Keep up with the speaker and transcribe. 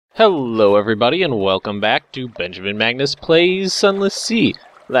Hello everybody and welcome back to Benjamin Magnus Plays Sunless Sea.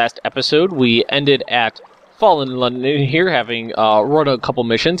 Last episode we ended at Fallen London here, having run a couple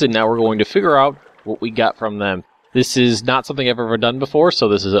missions, and now we're going to figure out what we got from them. This is not something I've ever done before, so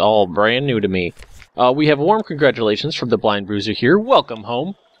this is all brand new to me. We have warm congratulations from the Blind Bruiser here. Welcome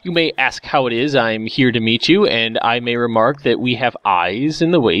home. You may ask how it is. I'm here to meet you, and I may remark that we have eyes in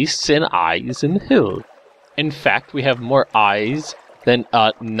the wastes and eyes in the hill. In fact, we have more eyes than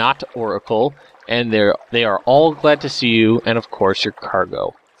not Oracle, and they are all glad to see you, and of course your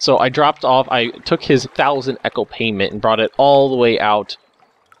cargo. So I took his 1,000 echo payment and brought it all the way out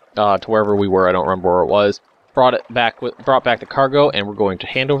to wherever we were. I don't remember where it was. Brought back the cargo, and we're going to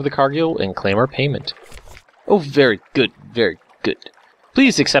hand over the cargo and claim our payment. Oh, very good, very good.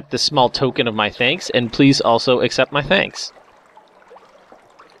 Please accept this small token of my thanks, and please also accept my thanks.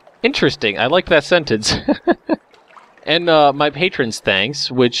 Interesting, I like that sentence. And my patron's thanks,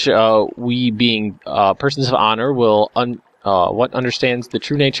 which we being persons of honor will what understands the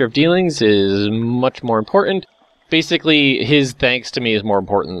true nature of dealings is much more important. Basically, his thanks to me is more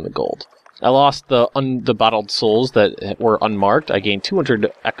important than the gold. I lost the bottled souls that were unmarked. I gained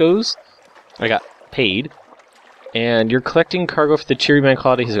 200 echoes. I got paid. And you're collecting cargo for the Cheery Man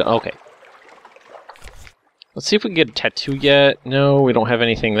quality. He's okay. Let's see if we can get a tattoo yet. No, we don't have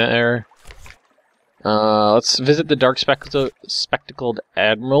anything there. Let's visit the Dark Spectacled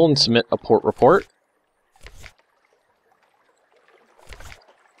Admiral and submit a port report.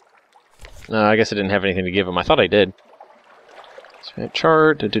 I guess I didn't have anything to give him. I thought I did. Submit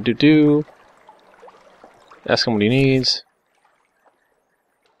chart. Ask him what he needs.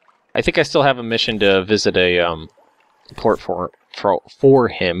 I think I still have a mission to visit a port for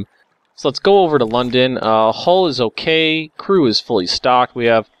him. So let's go over to London. Hull is okay. Crew is fully stocked. We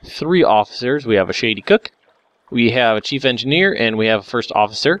have 3 officers. We have a shady cook. We have a chief engineer, and we have a first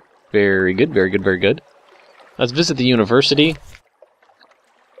officer. Very good, very good, very good. Let's visit the university.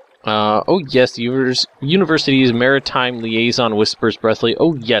 Oh yes, the university's maritime liaison whispers breathily.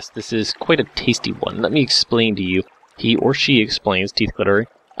 Oh yes, this is quite a tasty one. Let me explain to you. He or she explains, teeth glittering.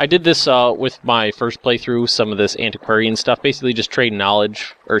 I did this with my first playthrough, some of this antiquarian stuff, basically just trade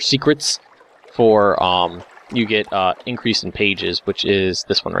knowledge, or secrets, for, you get increase in pages, which is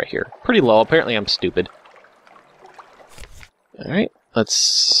this one right here. Pretty low, apparently I'm stupid. Alright,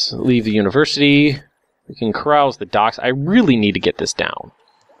 let's leave the university. We can carouse the docks. I really need to get this down.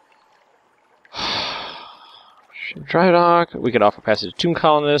 Dry dock, we could offer passage to tomb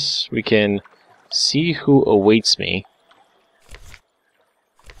colonists, we can see who awaits me.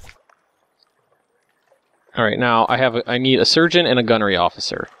 Alright, now I need a surgeon and a gunnery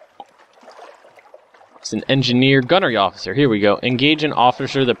officer. It's an engineer gunnery officer. Here we go. Engage an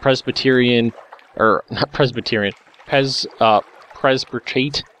officer, the Presbyterian, or not Presbyterian,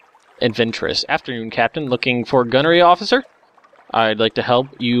 Presbyterian Adventurous. Afternoon, Captain. Looking for a gunnery officer? I'd like to help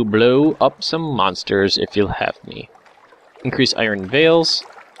you blow up some monsters if you'll have me. Increase iron veils.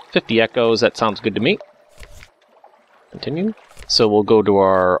 50 echoes. That sounds good to me. Continue. So we'll go to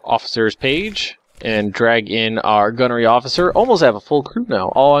our officers page and drag in our gunnery officer. Almost have a full crew now.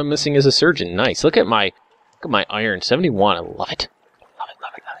 All I'm missing is a surgeon. Nice. Look at my iron. 71. I love it. Love it,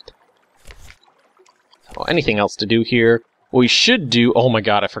 love it, love it. So anything else to do here? We should do... Oh my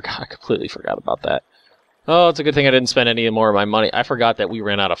god, I completely forgot about that. Oh, it's a good thing I didn't spend any more of my money. I forgot that we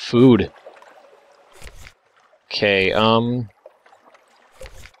ran out of food. Okay,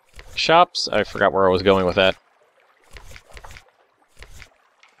 shops. I forgot where I was going with that.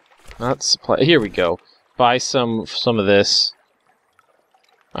 Not supply. Here we go. Buy some of this.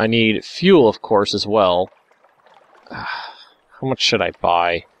 I need fuel, of course, as well. How much should I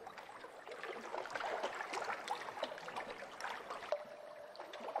buy?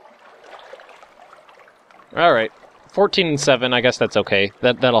 All right, 14 and 7. I guess that's okay.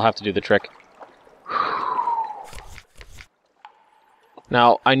 That'll have to do the trick.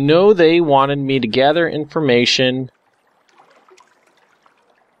 Now I know they wanted me to gather information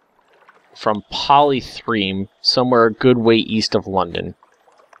from Polythreme, somewhere a good way east of London.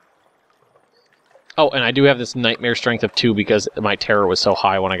 Oh, and I do have this nightmare strength of 2 because my terror was so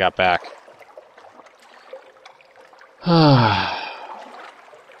high when I got back.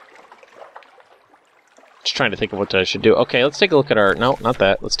 Just trying to think of what I should do. Okay, let's take a look at our... No, not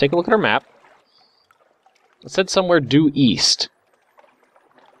that. Let's take a look at our map. It said somewhere due east.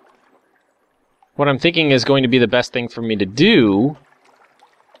 What I'm thinking is going to be the best thing for me to do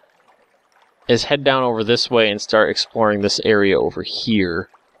is head down over this way and start exploring this area over here.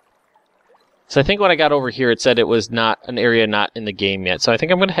 So I think when I got over here, it said it was not an area not in the game yet. So I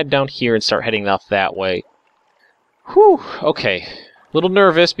think I'm going to head down here and start heading off that way. Whew, okay. little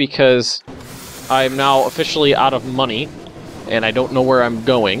nervous because I'm now officially out of money, and I don't know where I'm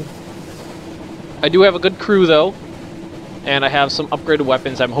going. I do have a good crew, though, and I have some upgraded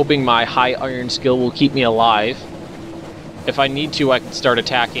weapons. I'm hoping my high iron skill will keep me alive. If I need to, I can start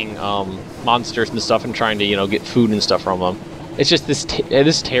attacking monsters and stuff and trying to, you know, get food and stuff from them. It's just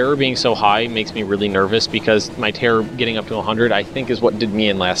this terror being so high makes me really nervous because my terror getting up to 100, I think, is what did me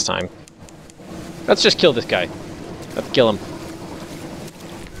in last time. Let's just kill this guy. Let's kill him.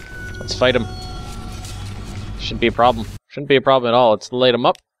 Let's fight him. Shouldn't be a problem. Shouldn't be a problem at all. Let's light him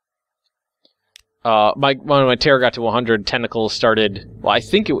up. When my terror got to 100, tentacles started... Well, I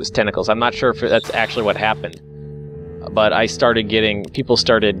think it was tentacles. I'm not sure if that's actually what happened. But I started getting... People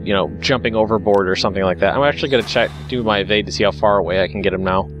started, you know, jumping overboard or something like that. I'm actually going to do my evade to see how far away I can get him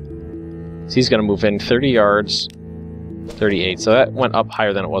now. So he's going to move in 30 yards. 38. So that went up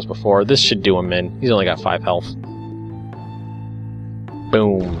higher than it was before. This should do him in. He's only got 5 health.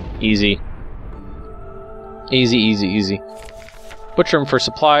 Boom. Easy. Easy, easy, easy. Butcher him for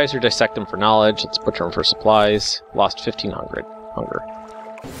supplies or dissect him for knowledge. Let's butcher him for supplies. Lost 1500 hunger.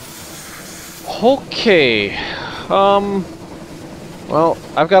 Okay. Well,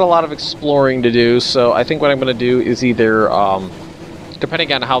 I've got a lot of exploring to do, so I think what I'm going to do is either,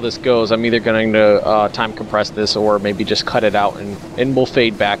 depending on how this goes, I'm either going to time compress this or maybe just cut it out and we'll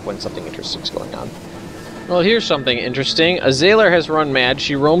fade back when something interesting is going on. Well, here's something interesting. A sailor has run mad.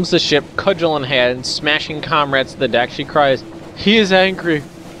 She roams the ship, cudgel in hand, smashing comrades to the deck. She cries, "He is angry.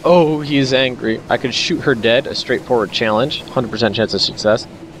 Oh, he is angry." I could shoot her dead, a straightforward challenge. 100% chance of success.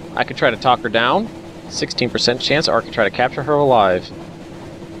 I could try to talk her down. 16% chance, or I could try to capture her alive.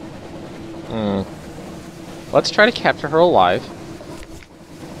 Let's try to capture her alive.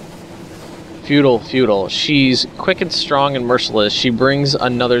 Feudal, feudal. She's quick and strong and merciless. She brings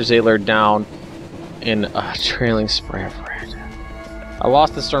another sailor down in a trailing spray of red. I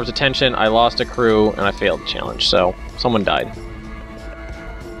lost the storm's attention, I lost a crew, and I failed the challenge, so someone died.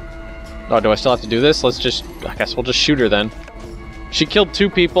 Oh, do I still have to do this? Let's just... I guess we'll just shoot her then. She killed 2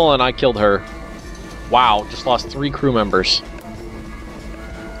 people, and I killed her. Wow, just lost 3 crew members.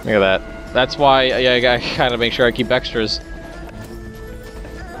 Look at that. That's why I gotta make sure I keep extras.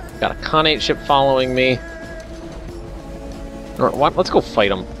 Got a Khanate ship following me. What? Let's go fight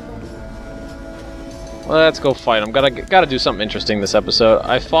them. Let's go fight them. Gotta do something interesting this episode.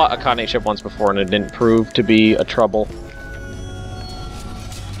 I fought a Khanate ship once before and it didn't prove to be a trouble.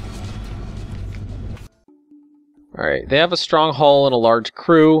 Alright, they have a strong hull and a large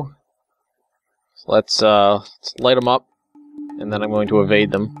crew. So let's light them up, and then I'm going to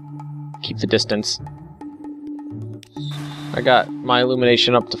evade them. Keep the distance. I got my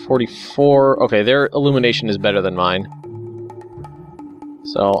illumination up to 44. Okay, their illumination is better than mine.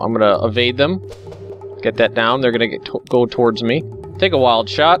 So I'm gonna evade them. Get that down. They're gonna go towards me. Take a wild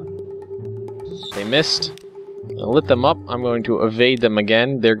shot. They missed. I'll lit them up. I'm going to evade them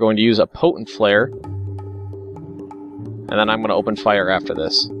again. They're going to use a potent flare. And then I'm going to open fire after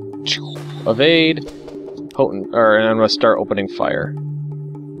this. Evade. Potent, and I'm going to start opening fire.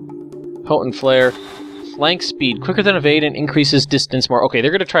 Potent flare. Flank speed. Quicker than evade and increases distance more. Okay,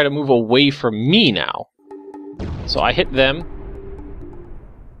 they're going to try to move away from me now. So I hit them.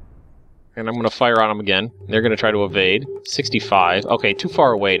 And I'm going to fire on them again. They're going to try to evade. 65. Okay, too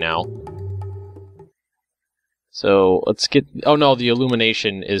far away now. So let's get... Oh no, the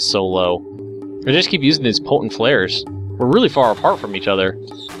illumination is so low. I just keep using these potent flares. We're really far apart from each other.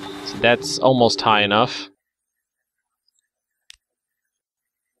 So that's almost high enough.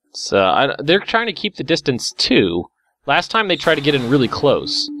 So they're trying to keep the distance too. Last time they tried to get in really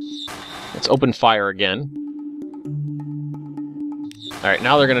close. Let's open fire again. Alright,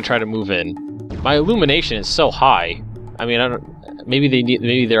 now they're going to try to move in. My illumination is so high. I mean, I don't...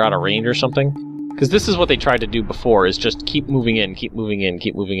 Maybe they're out of range or something? Because this is what they tried to do before, is just keep moving in, keep moving in,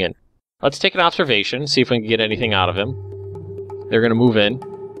 keep moving in. Let's take an observation, see if we can get anything out of him. They're going to move in.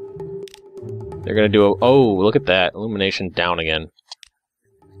 They're going to do a... Oh, look at that. Illumination down again.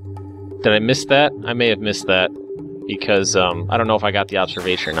 Did I miss that? I may have missed that. Because, I don't know if I got the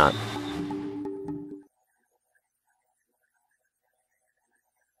observation or not.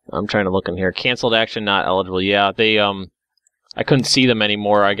 I'm trying to look in here. Cancelled action, not eligible. Yeah, they, I couldn't see them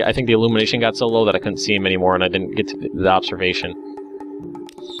anymore. I think the illumination got so low that I couldn't see them anymore, and I didn't get to the observation.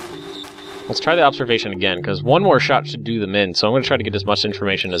 Let's try the observation again, because one more shot should do them in, so I'm going to try to get as much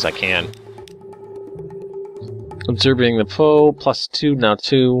information as I can. Observing the foe, +2, now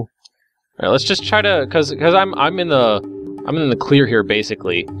 2. Alright, let's just try to, because I'm in the clear here,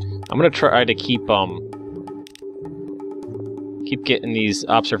 basically. I'm going to try to keep getting these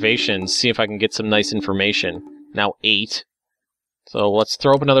observations, see if I can get some nice information. Now 8. So let's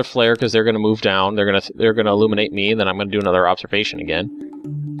throw up another flare because they're going to move down. They're going to illuminate me, and then I'm going to do another observation again.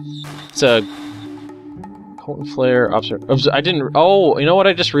 It's a potent flare. I didn't. Oh, you know what?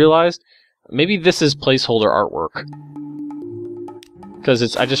 I just realized. Maybe this is placeholder artwork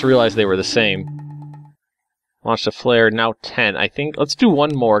because I just realized they were the same. Launched a flare. Now 10. I think. Let's do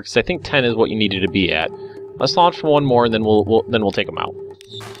one more because I think 10 is what you needed to be at. Let's launch one more, and then we'll take them out.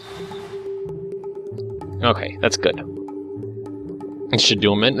 Okay, that's good. It should do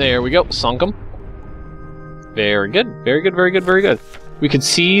them in. There we go. Sunk them. Very good. Very good, very good, very good. We could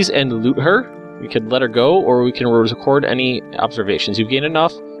seize and loot her. We could let her go, or we can record any observations. You've gained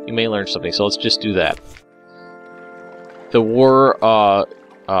enough, you may learn something, so let's just do that. The war,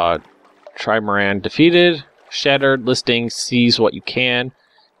 Trimaran defeated. Shattered. Listing. Seize what you can.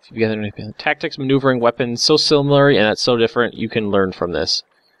 If you gather anything. Tactics, maneuvering, weapons, so similar, and that's so different, you can learn from this.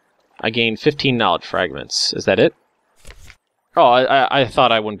 I gained 15 knowledge fragments. Is that it? Oh, I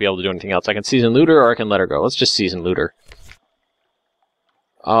thought I wouldn't be able to do anything else. I can seize and loot her, or I can let her go. Let's just seize and loot her.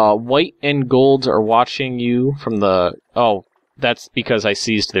 White and golds are watching you from the... Oh, that's because I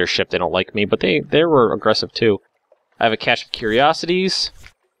seized their ship. They don't like me, but they were aggressive too. I have a cache of curiosities.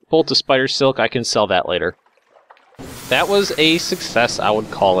 Bolt of spider silk. I can sell that later. That was a success, I would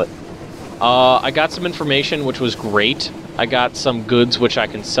call it. I got some information, which was great. I got some goods, which I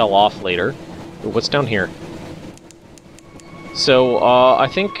can sell off later. Ooh, what's down here? So, I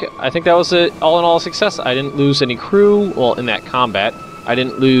think that was all in all a success. I didn't lose any crew, well, in that combat. I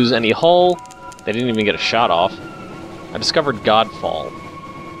didn't lose any hull. They didn't even get a shot off. I discovered Godfall.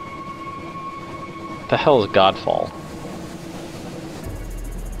 What the hell is Godfall?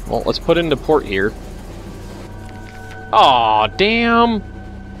 Well, let's put into port here. Aw, damn!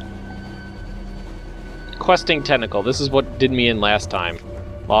 Questing tentacle. This is what did me in last time.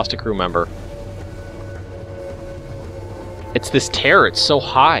 Lost a crew member. It's this terror, it's so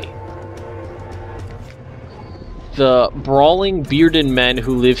high. The brawling, bearded men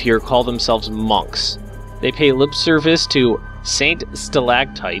who live here call themselves monks. They pay lip service to Saint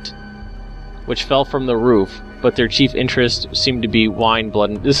Stalactite, which fell from the roof, but their chief interest seemed to be wine,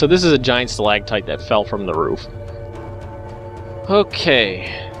 blood, and... So this is a giant stalactite that fell from the roof.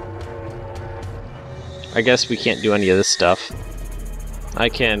 Okay. I guess we can't do any of this stuff. I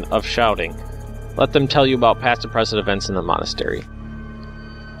can, of shouting. Let them tell you about past oppressive events in the monastery.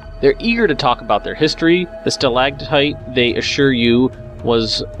 They're eager to talk about their history. The stalactite, they assure you,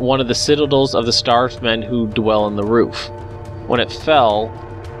 was one of the citadels of the starved men who dwell in the roof. When it fell,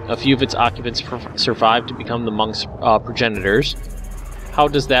 a few of its occupants survived to become the monks' progenitors. How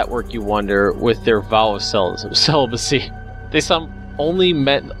does that work, you wonder, with their vow of celibacy? They only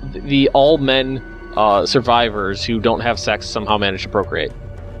met the all-men survivors who don't have sex somehow manage to procreate.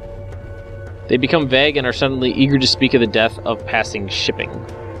 They become vague and are suddenly eager to speak of the death of passing shipping.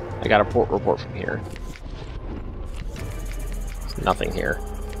 I got a port report from here. There's nothing here.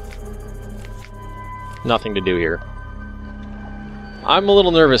 Nothing to do here. I'm a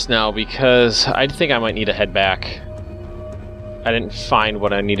little nervous now because I think I might need to head back. I didn't find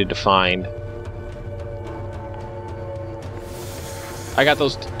what I needed to find. I got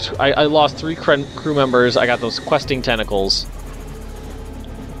those... I lost 3 crew members. I got those questing tentacles.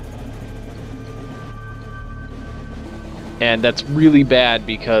 And that's really bad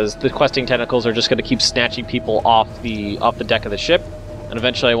because the questing tentacles are just going to keep snatching people off the deck of the ship, and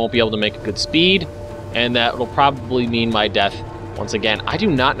eventually I won't be able to make a good speed, and that will probably mean my death once again. I do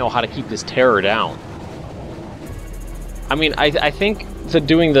not know how to keep this terror down. I mean, I think that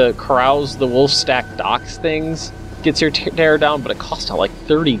doing the carouse, the wolf stack docks things gets your terror down, but it costs like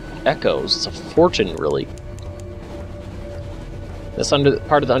 30 echoes. It's a fortune, really. This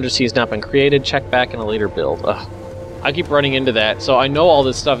part of the undersea has not been created. Check back in a later build. Ugh. I keep running into that, so I know all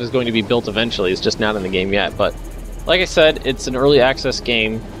this stuff is going to be built eventually. It's just not in the game yet, but like I said, it's an early access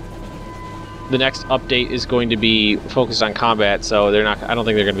game. The next update is going to be focused on combat, so they're not. I don't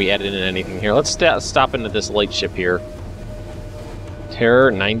think they're going to be adding in anything here. Let's stop into this light ship here.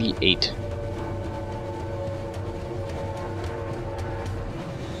 Terror 98.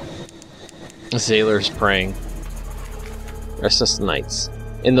 Sailors praying. Restless nights.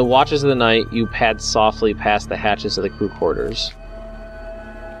 In the watches of the night, you pad softly past the hatches of the crew quarters.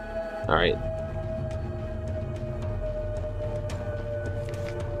 Alright.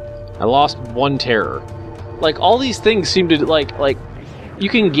 I lost 1 terror. Like, all these things seem to, like you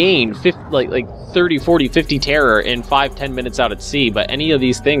can gain 30, 40, 50 terror in 5-10 minutes out at sea, but any of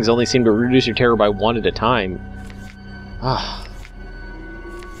these things only seem to reduce your terror by 1 at a time. Ah.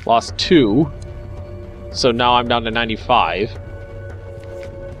 Lost 2. So now I'm down to 95.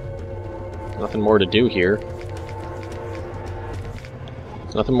 Nothing more to do here.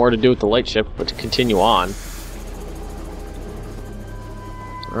 Nothing more to do with the lightship, but to continue on.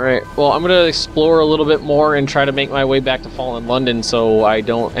 Alright, well, I'm gonna explore a little bit more and try to make my way back to Fallen London so I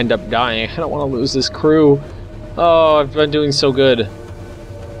don't end up dying. I don't want to lose this crew. Oh, I've been doing so good.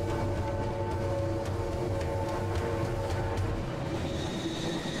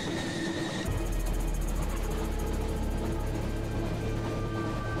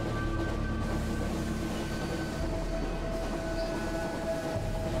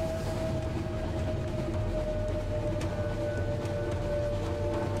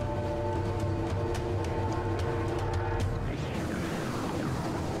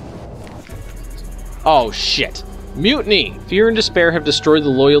 Oh, shit. Mutiny! Fear and despair have destroyed the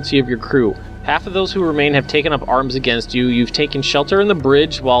loyalty of your crew. Half of those who remain have taken up arms against you. You've taken shelter in the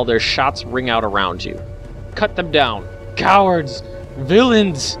bridge while their shots ring out around you. Cut them down. Cowards!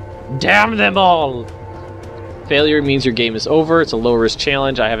 Villains! Damn them all! Failure means your game is over. It's a low-risk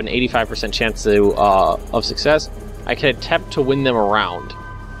challenge. I have an 85% chance of success. I can attempt to win them around,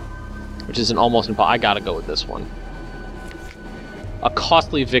 which is an almost impossible. I gotta go with this one. A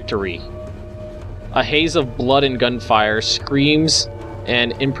costly victory. A haze of blood and gunfire, screams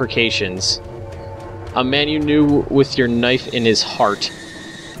and imprecations. A man you knew with your knife in his heart.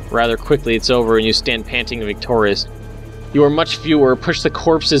 Rather quickly it's over and you stand panting and victorious. You are much fewer. Push the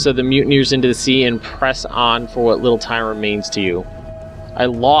corpses of the mutineers into the sea and press on for what little time remains to you. I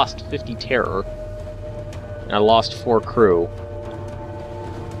lost 50 terror. And I lost 4 crew.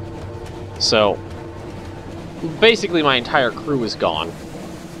 So, basically my entire crew is gone.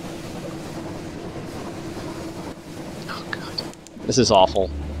 This is awful.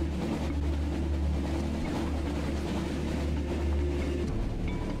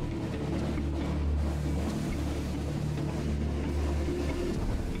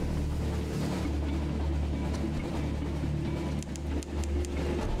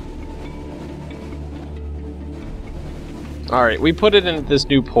 Alright, we put it in this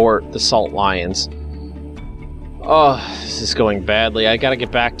new port, the Salt Lions. Oh, this is going badly. I gotta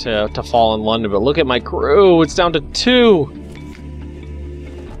get back to Fallen London, but look at my crew! It's down to 2!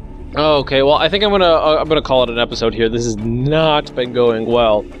 Okay, well, I think I'm gonna call it an episode here. This has not been going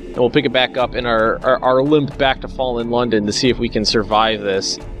well, and we'll pick it back up in our limp back to Fallen London to see if we can survive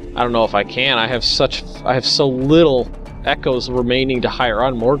this. I don't know if I can. I have so little echoes remaining to hire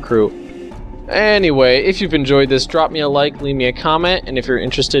on more crew. Anyway, if you've enjoyed this, drop me a like, leave me a comment, and if you're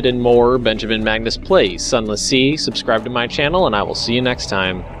interested in more Benjamin Magnus plays Sunless Sea, subscribe to my channel, and I will see you next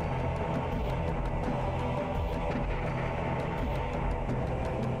time.